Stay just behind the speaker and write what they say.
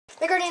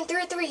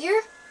Metroid3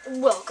 here.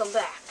 Welcome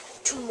back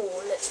to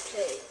more Let's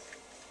Play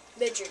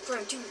Metroid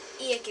Prime 2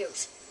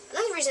 Echoes.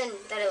 Another reason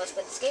that I let's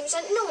play this game is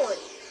that no one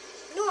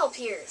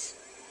peers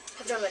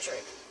have done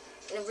Metroid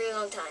in a really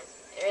long time.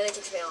 It really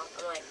takes me off.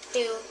 I'm like,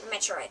 do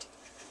Metroid.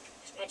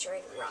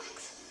 Metroid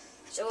rocks.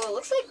 So it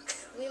looks like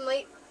we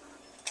might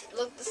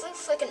this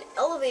looks like an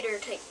elevator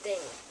type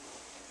thing.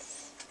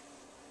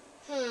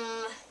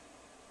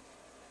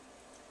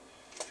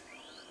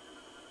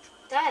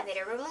 The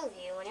elevator will move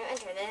you when you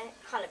enter the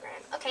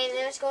hologram. Okay,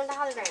 then let's go into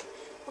hologram.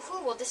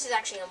 Woohoo, well, this is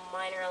actually a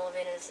minor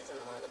elevator. This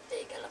isn't one of the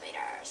big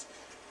elevators.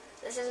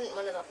 This isn't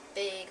one of the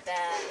big,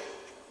 bad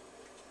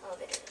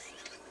elevators.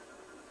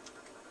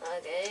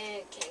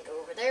 Okay, can't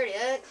go over there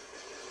yet.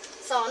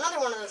 Saw another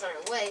one of those on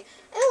our way.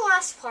 And the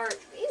last part,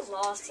 we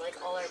lost, like,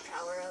 all our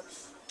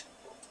power-ups.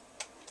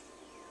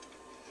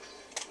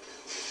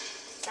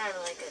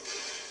 Sounded like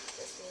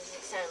this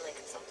music sounded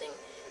like something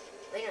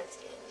later in this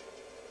game.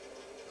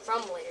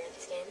 From later in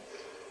this game.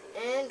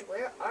 And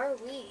where are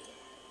we?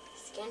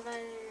 Scan by...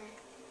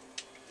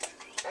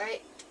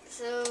 Alright,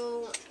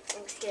 so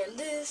I'm scan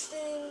this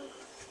thing.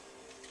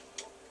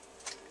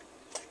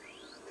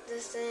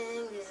 These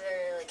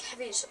are like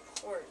heavy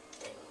support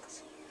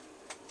things.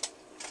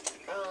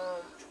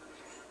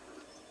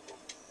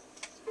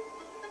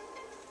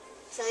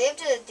 So you have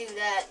to do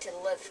that to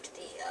lift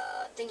the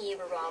thingy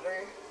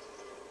revolver.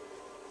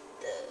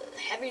 The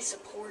heavy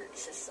support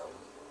system.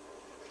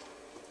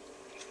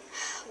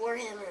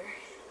 Warhammer,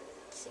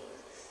 it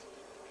seems.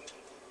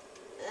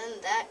 And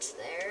then that's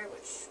there,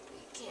 which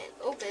we can't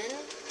open. I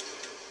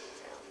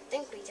don't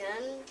think we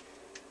can.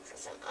 For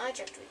some I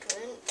checked we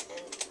couldn't.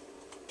 And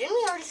didn't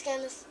we already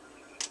scan this?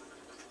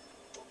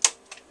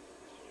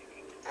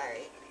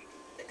 Alright.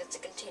 I got the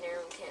container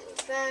we can't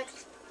move back.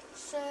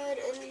 Side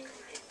and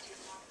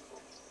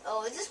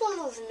oh, is this one of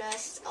those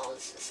nests? Oh,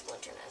 this is a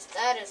splinter nest.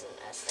 That is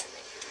a nest, I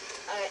think.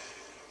 Alright.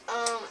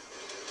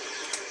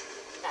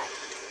 Back.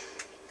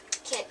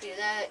 Can't do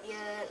that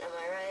yet. Am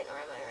I right or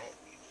am I right?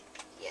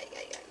 Yeah,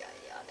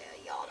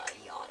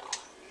 yada.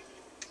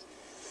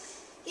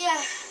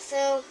 Yeah,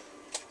 so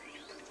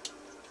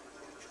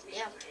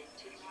yeah.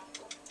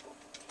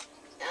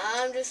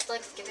 I'm just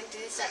like skipping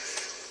through the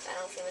steps. I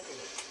don't feel like it.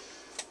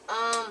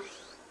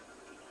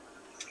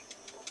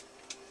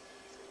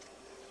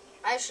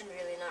 I should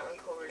really not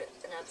record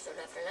an episode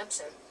after an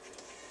episode.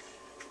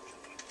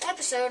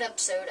 Episode.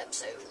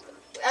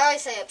 I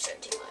always say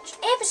episode too much.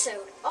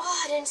 Episode!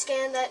 Oh, I didn't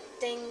scan that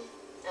thing.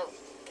 Oh,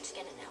 I can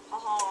scan it now.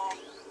 Haha.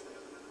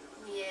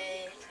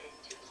 Yay.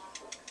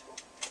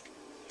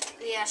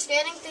 Yeah,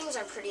 scanning things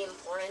are pretty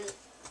important.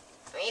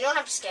 I mean, you don't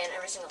have to scan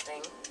every single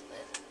thing,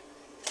 but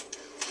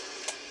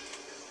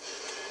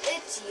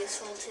it's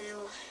useful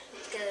too.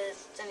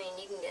 Because, I mean,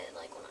 you can get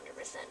like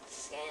 100%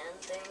 scan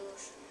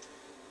things.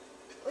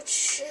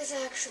 Which is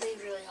actually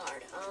really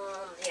hard.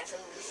 Yeah, so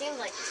it seems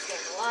like we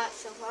scanned a lot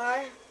so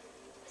far.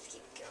 Let's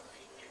keep going.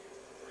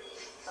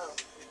 Oh,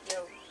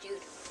 yo,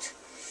 dude.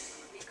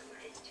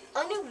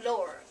 A new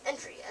lore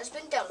entry has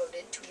been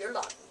downloaded to your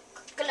log.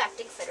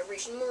 Galactic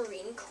Federation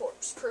Marine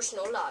Corps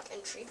personal log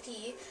entry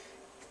PFCM.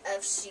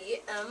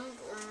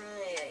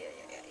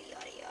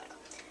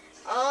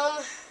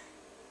 Yada.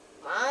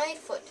 My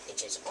foot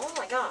itches. Oh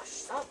my gosh,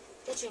 stop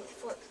itching your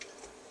foot.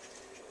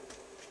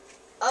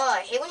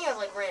 I hate when you have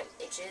like random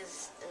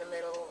itches in the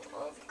middle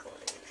of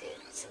recording.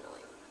 It's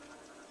annoying.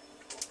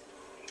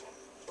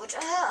 Which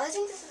I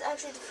think this is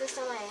actually the first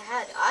time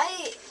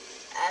I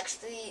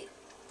actually,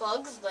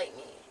 bugs bite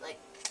me, like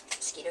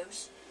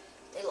mosquitoes.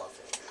 They love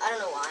me. I don't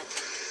know why.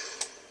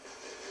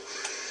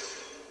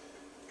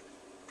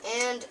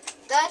 And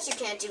that you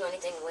can't do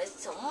anything with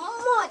so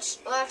much.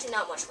 Well, actually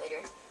not much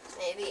later.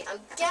 Maybe.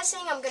 I'm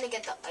guessing I'm gonna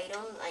get the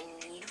item I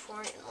need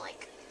for it in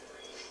like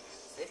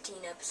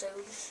 15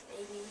 episodes,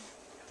 maybe.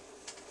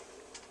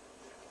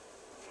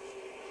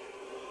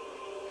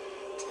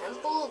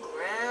 Temple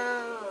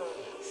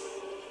grounds.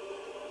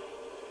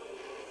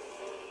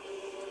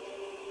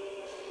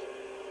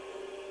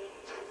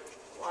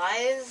 Why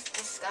is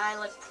the sky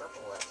like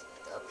purple up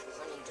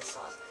when you just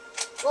saw it?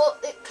 Well,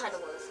 it kind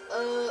of was.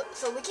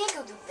 So we can't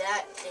go do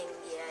that thing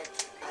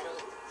yet.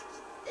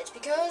 It's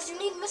because you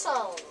need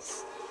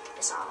missiles.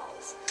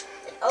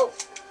 And, oh,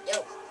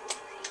 yo.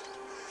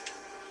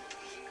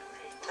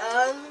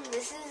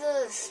 This is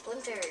a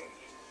splinter.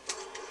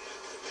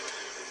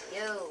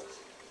 Yo,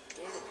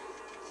 dude.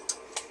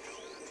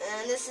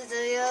 And this is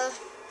a,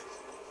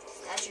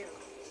 statue.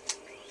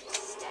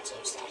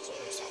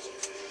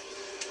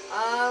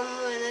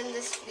 And then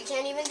this, we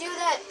can't even do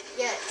that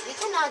yet. We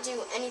cannot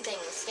do anything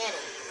with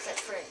scanning, except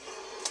for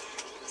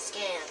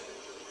scan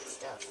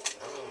stuff.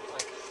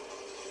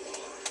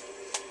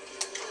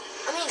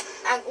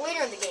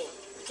 Later in the game,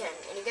 you can,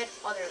 and you get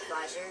other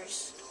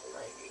visors.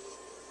 Like,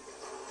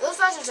 those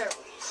visors are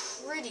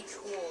pretty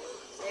cool.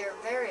 They're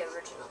very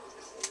original.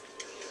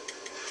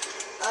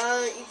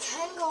 You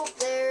can go up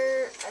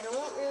there. I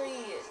don't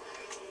really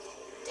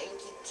think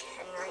you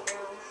can right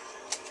now.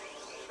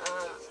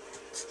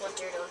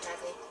 Splinter, don't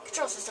attack me.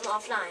 Control system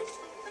offline.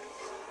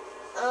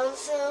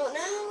 So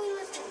now we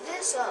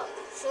this up.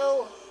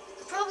 So,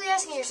 you're probably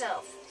asking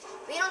yourself,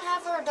 we don't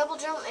have our double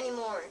jump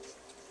anymore.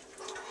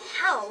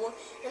 How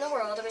in the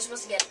world are we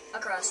supposed to get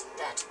across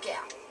that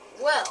gap?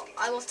 Well,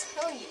 I will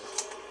tell you.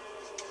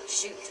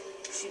 Shoot,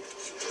 shoot,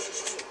 shoot, shoot, shoot,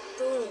 shoot.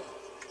 Boom.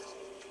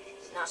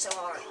 Not so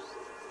hard.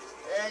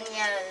 Then,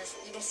 yeah,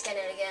 you can scan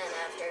it again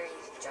after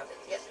you jump it.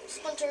 Yep,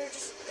 Splinter,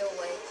 just go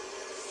away.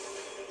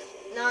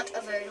 Not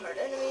a very hard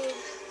enemy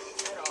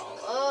at all.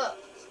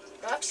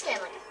 Do I have to scan,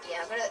 like,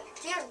 yeah, but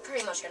you're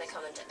pretty much gonna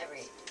come into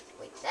every...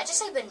 Wait, did that just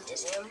say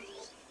Bendisium?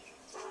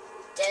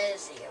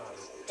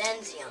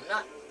 Denzium,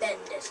 not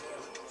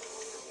Bendisium.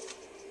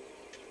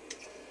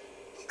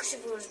 Because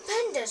if it was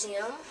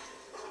Bendisium,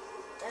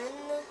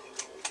 then...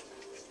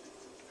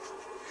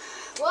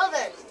 Well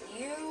then,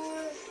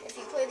 if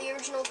you play the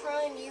original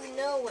Prime, you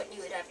know what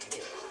you would have to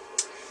do.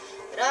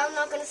 But I'm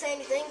not going to say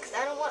anything because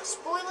I don't want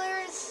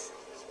spoilers.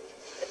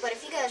 But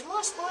if you guys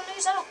want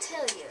spoilers, I'll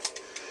tell you.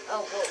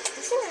 Oh, whoa.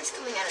 These things are just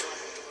coming out of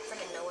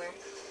freaking nowhere.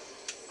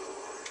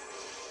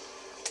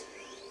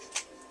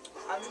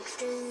 Object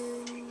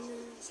scanning.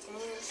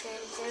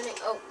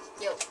 Oh,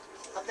 yo.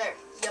 Up there.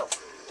 Yo.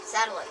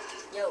 Satellite.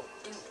 Yo,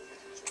 dude.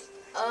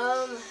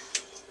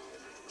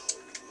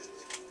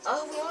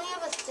 Oh, we only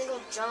have a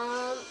single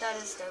jump. That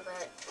is so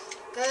bad.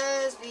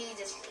 Because we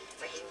just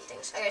freaking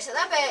things. Okay, so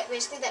that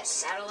basically that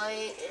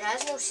satellite, it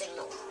has no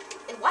signal.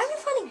 And why are we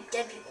finding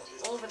dead people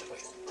all over the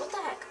place? What the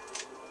heck?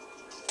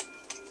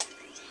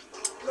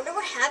 I wonder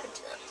what happened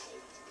to them.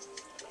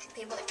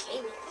 People that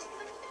came here.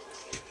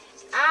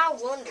 I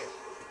wonder.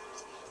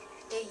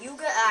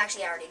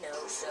 Actually, I already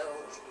know, so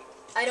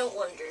I don't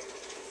wonder.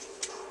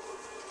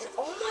 And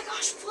oh my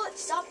gosh, foot,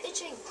 stop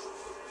itching.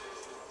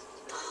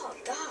 Oh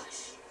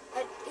gosh,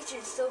 that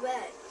itches so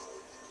bad.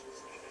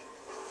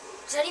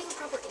 Is that even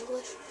proper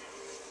English?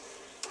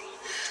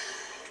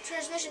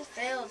 Transmission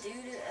failed due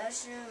to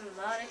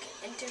astromatic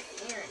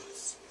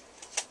interference.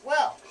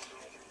 Well,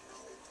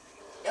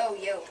 oh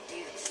yo,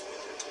 dudes.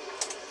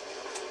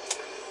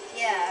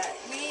 Yeah,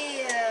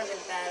 we have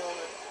been battling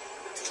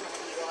a ton of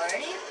you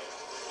already.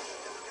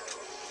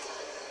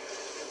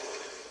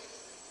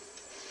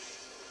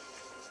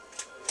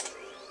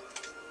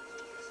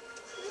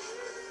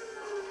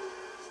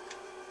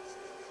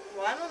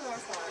 Why am I more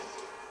fun?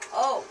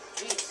 Oh,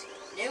 jeez.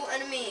 New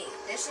enemy.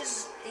 These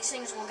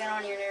things will get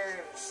on your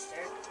nerves.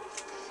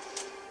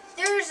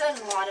 There's a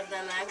lot of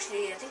them,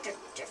 actually. I think they're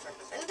different.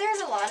 And there's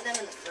a lot of them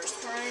in the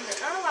first Prime, but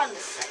not a lot in the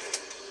second.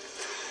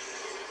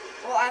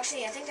 Well,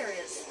 actually, I think there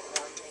is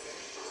one maybe.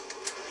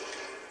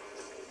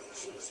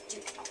 Jeez,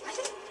 dude. Oh, I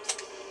think...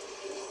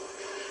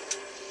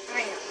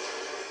 Bam.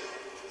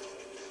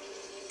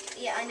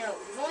 Yeah, I know.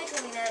 You've only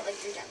told me that like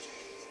 3 times.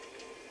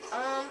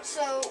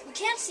 So we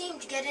can't seem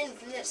to get in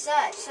from this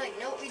side. So you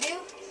know what we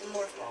do? We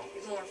morph ball.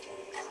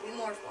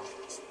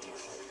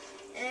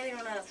 And we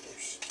don't have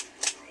boost.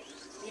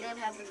 We don't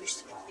have the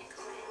boost ball.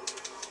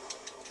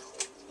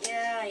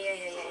 Yeah.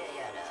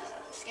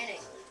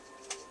 Scanning.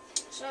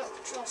 So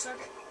control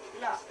circuit.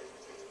 Blah.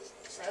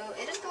 So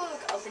it is going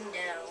up and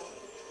down.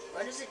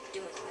 What is it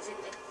doing? Is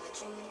it like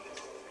glitching?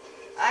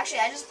 Actually,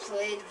 I just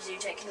played Zoo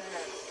Tycoon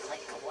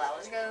like a couple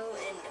hours ago,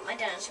 and my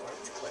dinosaur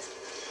was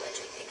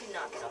glitching. It could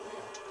not get up the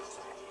hill.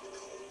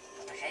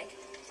 What the heck?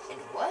 And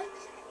what?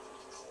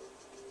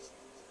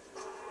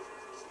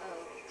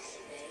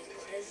 Okay,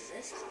 what is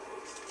this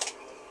place?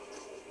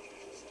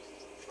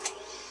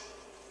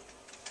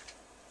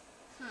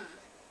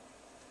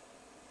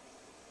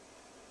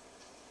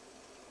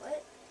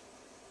 What?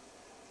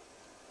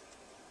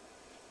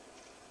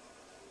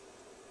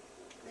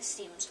 This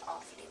seems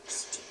awfully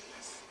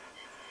mysterious.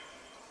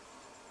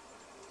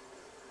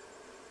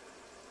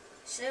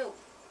 So,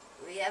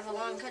 we have a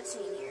long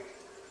cutscene here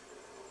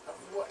of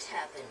what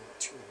happened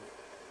to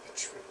the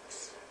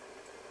troops.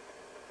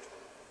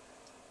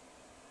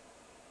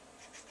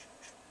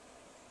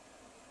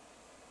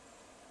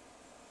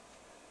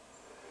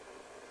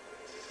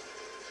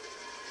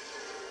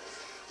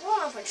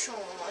 While on patrol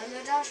on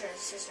the Dasher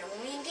system,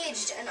 we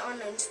engaged an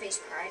unknown space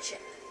pirate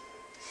ship.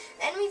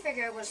 The enemy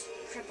figure was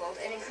crippled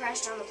and it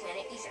crashed on the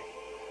planet Ether.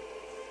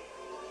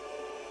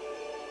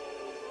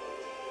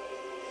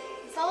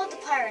 We followed the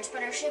pirates,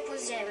 but our ship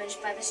was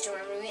damaged by the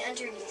storm when we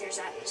entered Ether's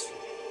atmosphere.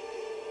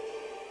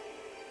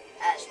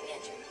 As we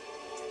entered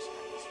Ether's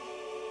atmosphere.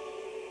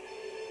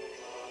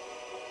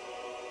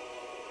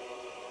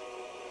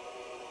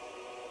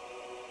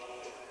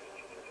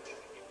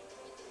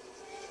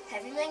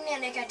 Heavy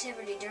magnetic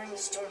activity during the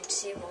storm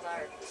disabled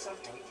our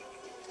something.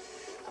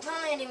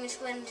 Upon landing, we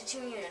split into 2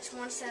 units.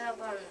 One set up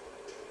on...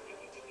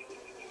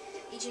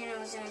 Each unit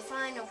was doing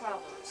fine, no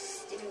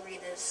problems. You can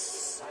read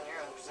this on your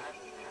own, because I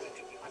haven't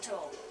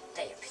until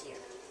they appear.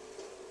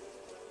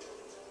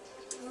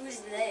 Who's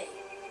they?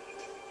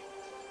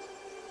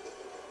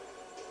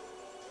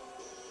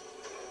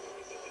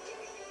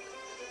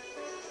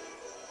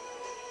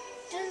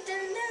 Dun,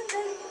 dun, dun,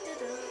 dun, dun,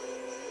 dun.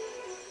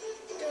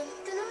 Dun,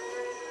 dun, dun.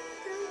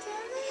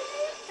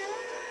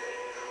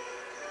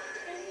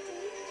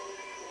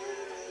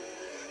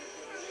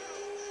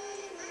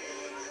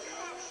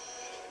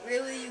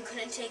 Really, you you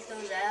couldn't take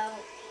those out.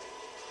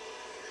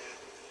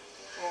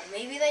 Well,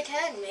 maybe they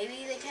can.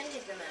 Maybe they can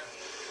take them out.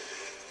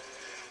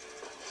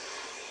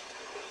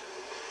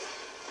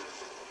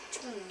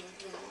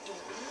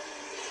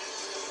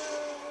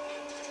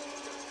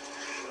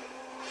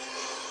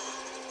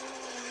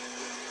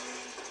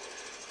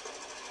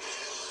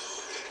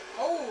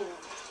 Oh,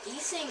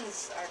 these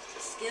things are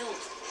skilled.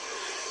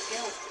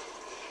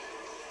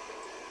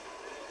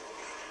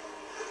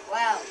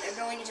 Wow, they're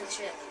going into the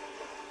ship.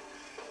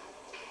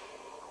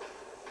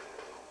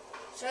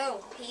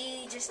 So,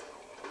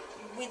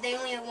 they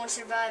only have one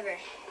survivor.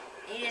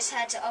 He just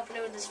had to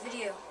upload this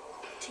video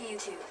to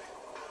YouTube.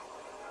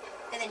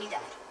 And then he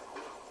died.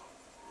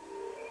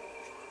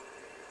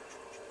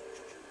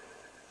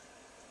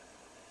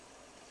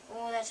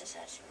 Well, that's a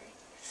sad story.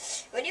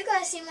 But you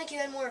guys seem like you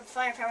had more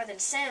firepower than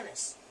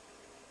Samus.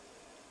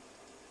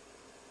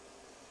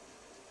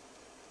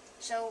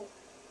 So,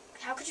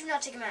 how could you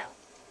not take him out?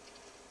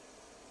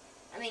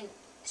 I mean,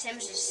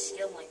 Samus is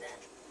skilled like that.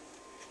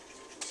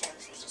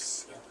 Samus is just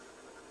skilled.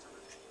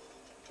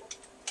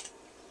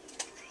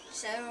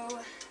 So,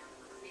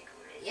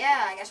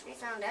 yeah, I guess we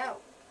found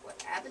out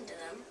what happened to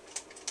them.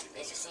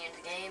 Is this the end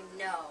of the game?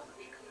 No,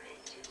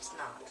 it's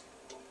not.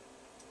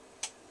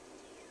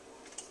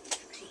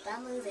 Keep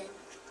on moving.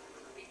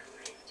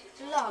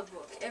 The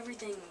logbook,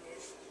 everything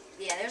is...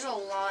 Yeah, there's a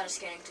lot of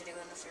scanning to do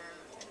in this room.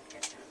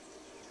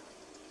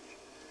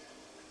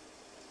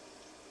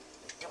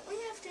 Don't we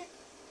have to...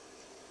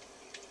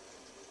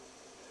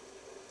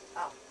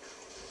 Oh.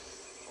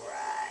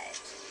 Right.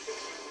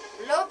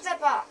 Load that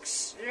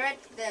box. Right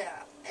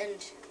there.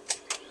 And...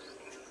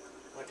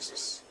 What is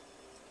this?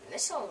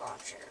 Missile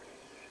launcher.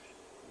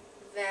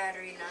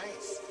 Very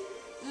nice.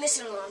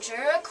 Missile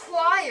launcher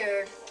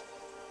acquired.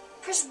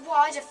 Press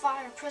Y to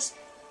fire. Press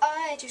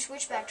I to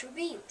switch back to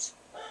beams.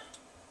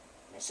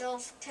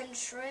 Missiles can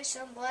destroy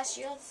some blast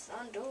shields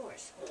on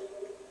doors.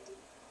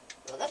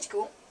 Well, that's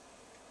cool.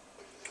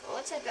 Well,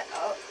 let's head back.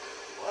 Oh,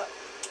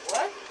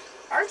 what?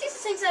 Aren't these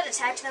things that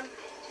attacked them?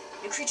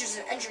 New creatures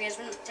entry has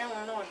been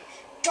downloaded.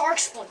 Dark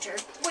Splinter.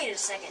 Wait a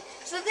second.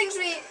 So the things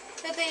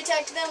that they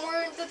attacked them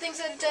weren't the things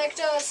that attacked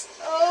us.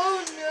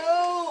 Oh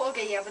no.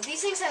 Okay, yeah, but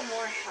these things have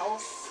more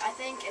health, I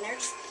think, and they're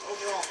just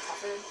overall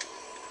tougher.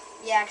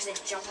 Yeah, because they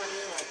jump on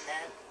you like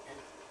that. And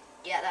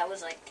yeah, that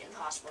was like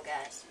impossible,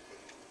 guys.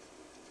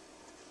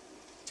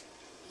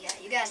 Yeah,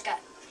 you guys got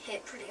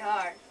hit pretty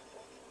hard.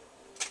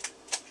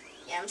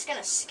 Yeah, I'm just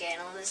gonna scan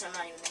all this. I'm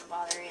not even gonna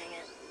bother reading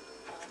it.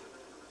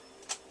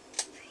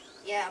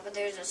 Yeah, but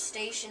there's a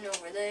station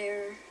over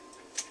there.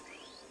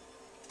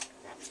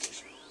 That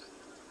station.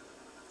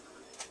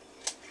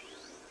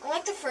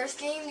 Unlike the first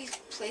game, these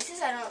places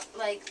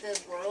the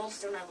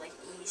worlds don't have like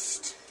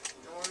east,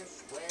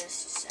 north,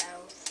 west,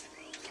 south.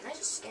 Can I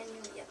just scan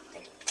you? Yep,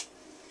 thank you.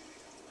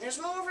 There's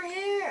one over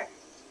here.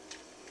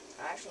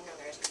 Oh, actually, no,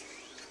 there isn't.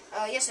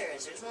 Oh, yes, there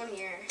is. There's one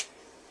here.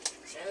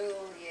 So,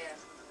 yeah.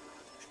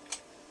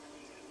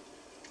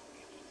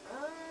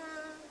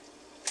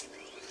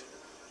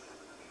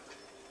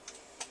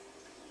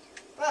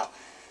 Well,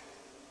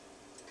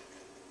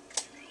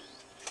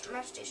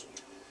 map station.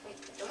 Wait,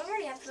 don't we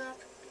already have the map?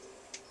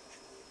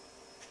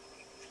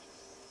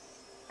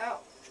 Oh,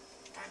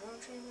 Dino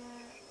Train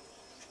map.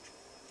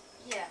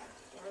 Yeah.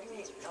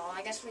 No,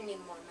 I guess we need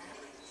more map.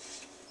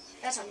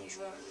 That's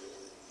unusual.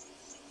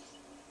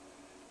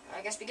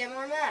 I guess we get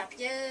more map.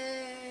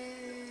 Yay!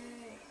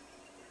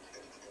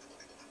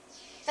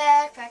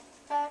 Backpack.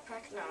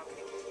 No,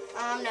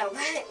 okay. No,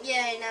 but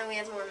yeah, now we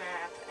have more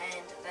map,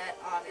 and that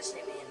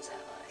obviously means that,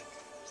 like,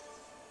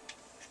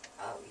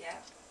 oh yeah,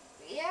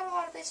 we have a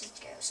lot of places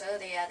to go. So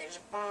yeah, there's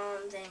a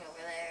bomb thing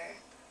over there.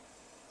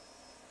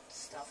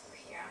 Stuff over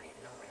here. I don't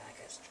even know where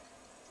that goes.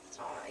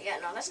 Oh yeah,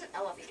 no, that's an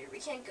elevator. We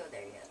can't go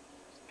there yet.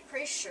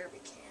 Pretty sure we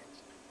can.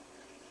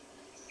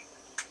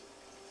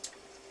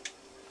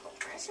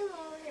 Oh, I see one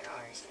over here. Oh,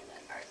 I understand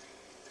that. All right.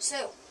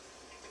 So.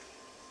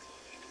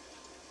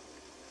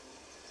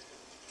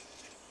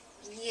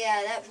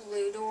 Yeah, that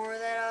blue door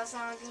that I was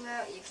talking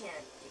about, you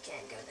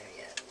can't go there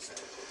yet. So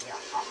yeah,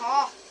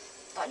 haha.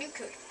 Thought you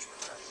could.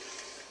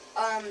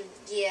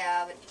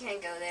 Yeah, but you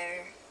can't go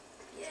there.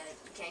 Yeah,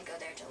 you can't go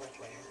there till like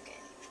later in the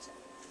game. So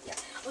yeah,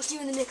 I'll see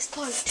you in the next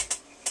part.